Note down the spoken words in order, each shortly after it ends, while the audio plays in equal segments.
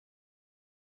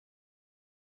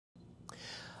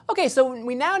Okay, so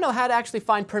we now know how to actually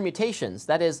find permutations.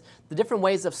 That is, the different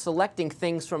ways of selecting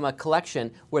things from a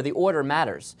collection where the order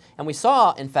matters. And we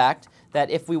saw, in fact, that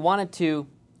if we wanted to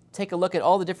take a look at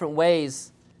all the different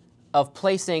ways of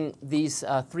placing these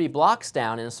three blocks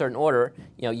down in a certain order,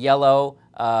 yellow,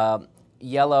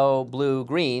 yellow, blue,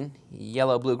 green,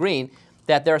 yellow, blue, green,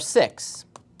 that there are six.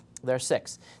 There are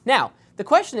six. Now, the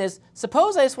question is,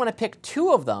 suppose I just want to pick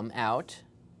two of them out.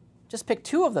 Just pick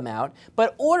two of them out,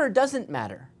 but order doesn't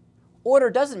matter. Order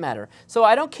doesn't matter. So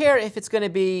I don't care if it's going to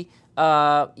be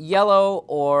yellow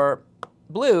or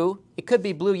blue. It could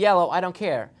be blue, yellow. I don't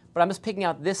care. But I'm just picking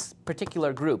out this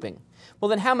particular grouping. Well,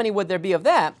 then how many would there be of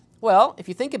that? Well, if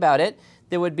you think about it,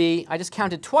 there would be, I just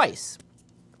counted twice.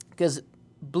 Because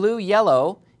blue,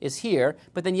 yellow is here,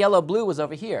 but then yellow, blue was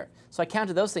over here. So I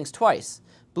counted those things twice.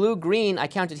 Blue, green, I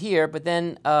counted here, but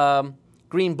then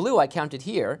green, blue, I counted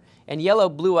here. And yellow,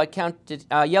 blue, I counted,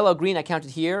 yellow, green, I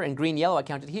counted here. And green, yellow, I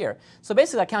counted here. So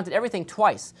basically, I counted everything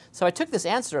twice. So I took this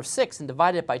answer of 6 and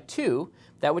divided it by 2.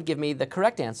 That would give me the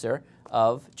correct answer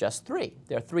of just 3.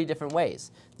 There are 3 different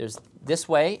ways. There's this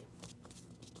way,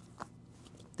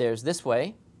 there's this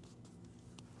way,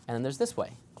 and then there's this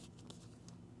way.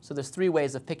 So there's 3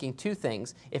 ways of picking 2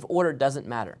 things if order doesn't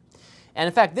matter. And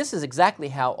in fact, this is exactly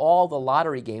how all the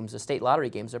lottery games, the state lottery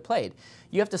games, are played.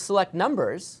 You have to select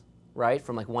numbers, right,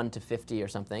 from like 1 to 50 or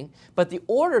something, but the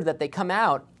order that they come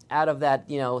out of that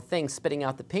thing spitting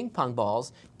out the ping pong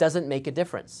balls doesn't make a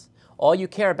difference. All you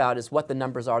care about is what the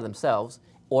numbers are themselves.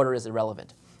 Order is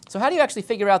irrelevant. So how do you actually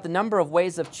figure out the number of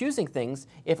ways of choosing things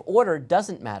if order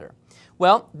doesn't matter?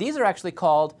 Well, these are actually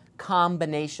called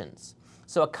combinations.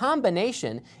 So a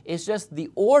combination is just the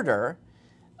order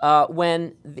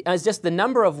it's just the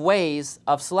number of ways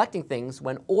of selecting things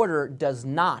when order does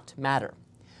not matter.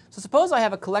 So suppose I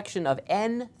have a collection of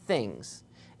n things,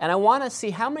 and I want to see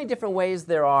how many different ways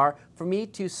there are for me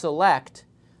to select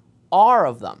r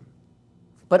of them.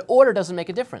 But order doesn't make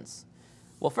a difference.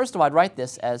 Well, first of all, I'd write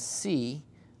this as C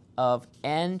of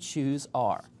n choose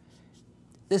r.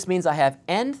 This means I have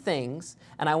n things,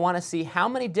 and I want to see how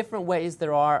many different ways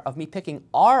there are of me picking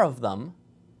r of them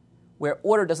where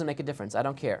order doesn't make a difference. I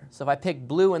don't care. So if I pick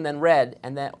blue and then red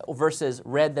versus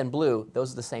red then blue,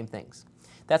 those are the same things.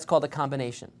 That's called a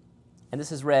combination. And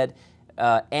this is read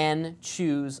n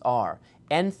choose r.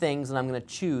 N things, and I'm going to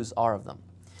choose r of them.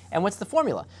 And what's the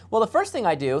formula? Well, the first thing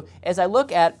I do is I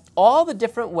look at all the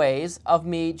different ways of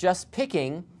me just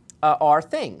picking r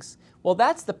things. Well,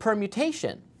 that's the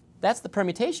permutation. That's the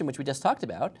permutation which we just talked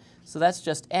about. So that's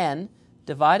just n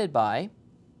divided by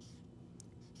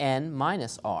n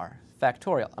minus r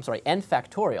factorial. I'm sorry, n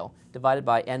factorial divided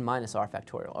by n minus r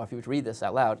factorial. Or if you were to read this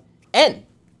out loud, n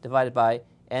divided by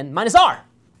n minus r,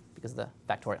 because of the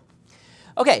factorial.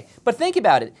 OK, but think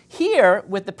about it. Here,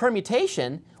 with the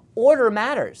permutation, order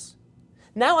matters.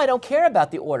 Now I don't care about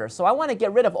the order, so I want to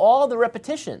get rid of all the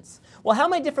repetitions. Well, how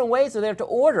many different ways are there to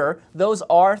order those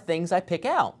r things I pick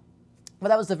out? Well,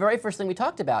 that was the very first thing we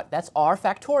talked about. That's r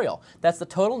factorial. That's the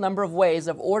total number of ways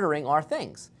of ordering r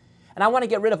things. And I want to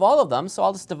get rid of all of them, so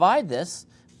I'll just divide this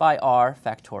by r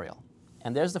factorial.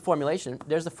 And there's the formulation.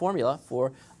 There's the formula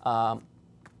for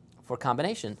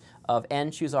combination of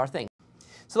n choose r things.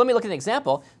 So let me look at an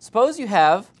example. Suppose you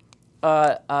have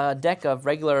a deck of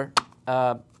regular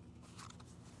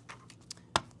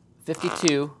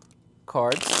 52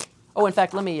 cards. Oh, in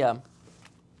fact, let me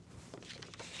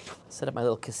set up my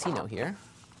little casino here.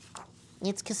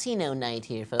 It's casino night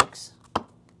here, folks.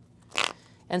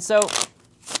 And so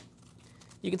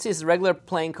you can see this is regular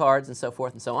playing cards and so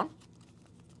forth and so on.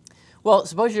 Well,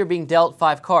 suppose you're being dealt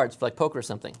 5 cards for like poker or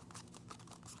something.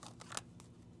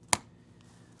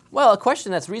 Well, a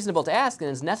question that's reasonable to ask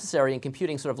and is necessary in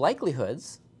computing sort of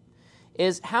likelihoods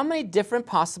is how many different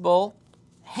possible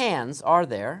hands are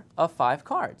there of 5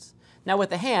 cards? Now with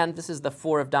the hand, this is the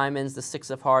 4 of diamonds, the 6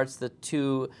 of hearts, the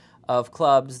 2 of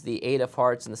clubs, the 8 of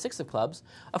hearts, and the 6 of clubs.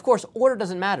 Of course, order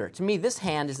doesn't matter. To me, this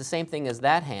hand is the same thing as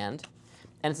that hand,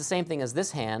 and it's the same thing as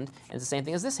this hand, and it's the same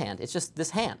thing as this hand. It's just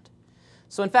this hand.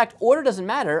 So in fact, order doesn't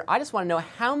matter. I just want to know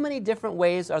how many different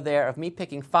ways are there of me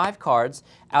picking 5 cards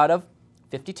out of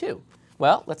 52.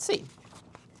 Well, let's see.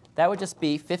 That would just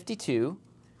be 52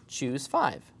 choose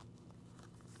 5.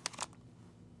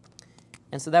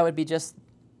 And so that would be just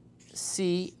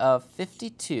C of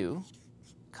 52,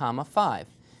 comma 5.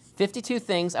 52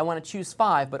 things, I want to choose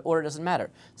 5, but order doesn't matter.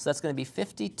 So that's going to be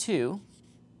 52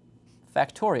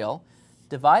 factorial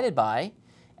divided by,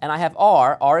 and I have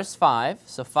r is 5,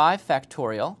 so 5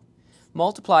 factorial,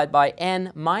 multiplied by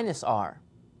n minus r.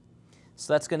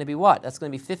 So that's going to be what? That's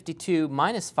going to be 52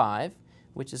 minus 5,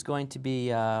 which is going to be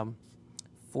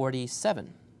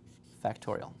 47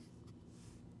 factorial.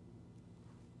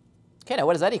 Okay, now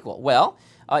what does that equal? Well,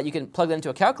 you can plug that into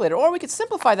a calculator, or we could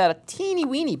simplify that a teeny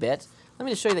weeny bit. Let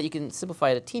me just show you that you can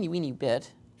simplify it a teeny weeny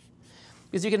bit,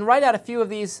 because you can write out a few of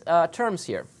these terms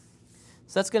here.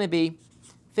 So that's going to be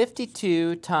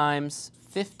 52 times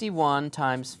 51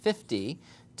 times 50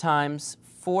 times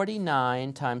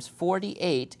 49 times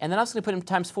 48, and then I'm just going to put in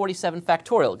times 47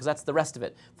 factorial, because that's the rest of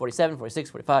it, 47,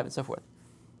 46, 45, and so forth.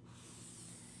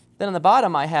 Then on the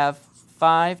bottom I have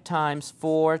 5 times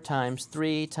 4 times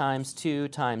 3 times 2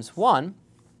 times 1,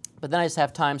 but then I just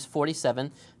have times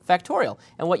 47 factorial.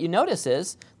 And what you notice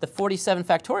is the 47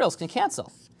 factorials can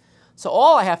cancel. So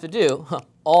all I have to do,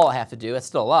 that's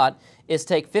still a lot, is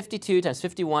take 52 times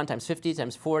 51 times 50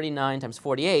 times 49 times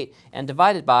 48 and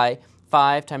divide it by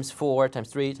 5 times 4 times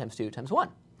 3 times 2 times 1.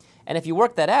 And if you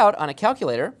work that out on a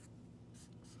calculator,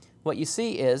 what you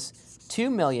see is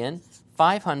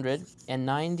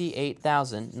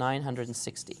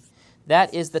 2,598,960.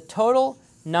 That is the total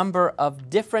number of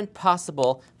different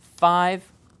possible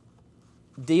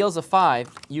deals of 5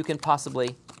 you can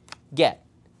possibly get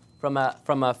from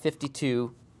a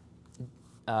 52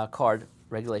 card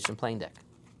regulation playing deck.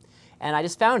 And I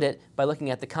just found it by looking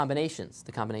at the combinations.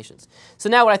 So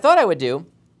now what I thought I would do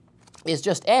is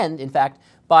just end, in fact,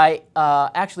 by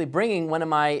actually bringing one of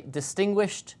my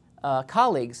distinguished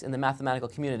colleagues in the mathematical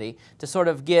community to sort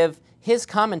of give his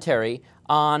commentary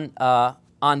on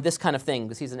this kind of thing,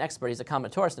 because he's an expert. He's a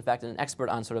combinatorist, in fact, and an expert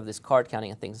on sort of this card counting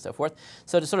and things and so forth.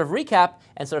 So to sort of recap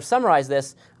and sort of summarize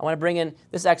this, I want to bring in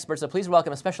this expert. So please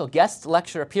welcome a special guest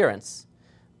lecture appearance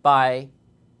by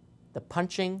the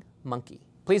Punching Monkey.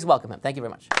 Please welcome him. Thank you very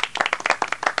much.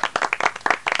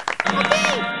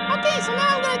 Okay, so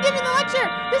now I'm going to give you the lecture.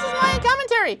 This is my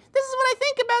commentary. This is what I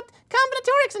think about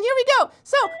combinatorics, and here we go.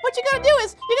 So what you got to do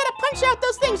is you got to punch out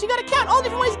those things. You got to count all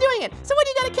different ways of doing it. So what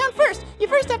do you got to count first? You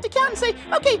first have to count and say,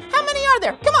 okay, how many are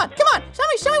there? Come on. Show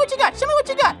me what you got.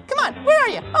 Come on, where are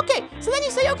you? Okay, so then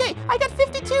you say, okay, I got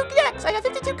 52 decks. I got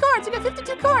 52 cards. And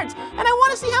I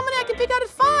want to see how many I can pick out at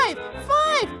 5.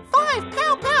 5,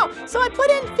 pow, pow. So I put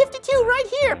in 52 right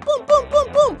here. Boom, boom,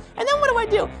 boom, boom. And then what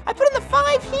do? I put in the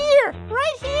 5 here,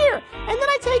 right here. And then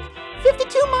I take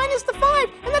 52 minus the 5,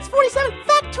 and that's 47.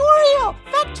 Factorial.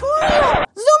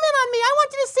 Zoom in on me. I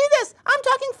want you to see this. I'm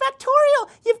talking factorial.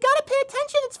 You've got to pay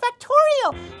attention. It's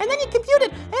factorial. And then you compute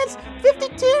it, and it's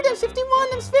 52 times 51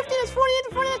 times 50 times 48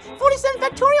 times 49, 47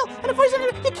 factorial, and a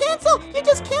 47. You cancel. You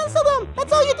just cancel them.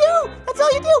 That's all you do.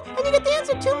 And you get the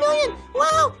answer, 2 million.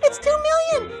 Wow, it's 2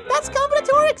 million. That's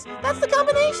combinatorics. That's the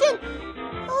combination.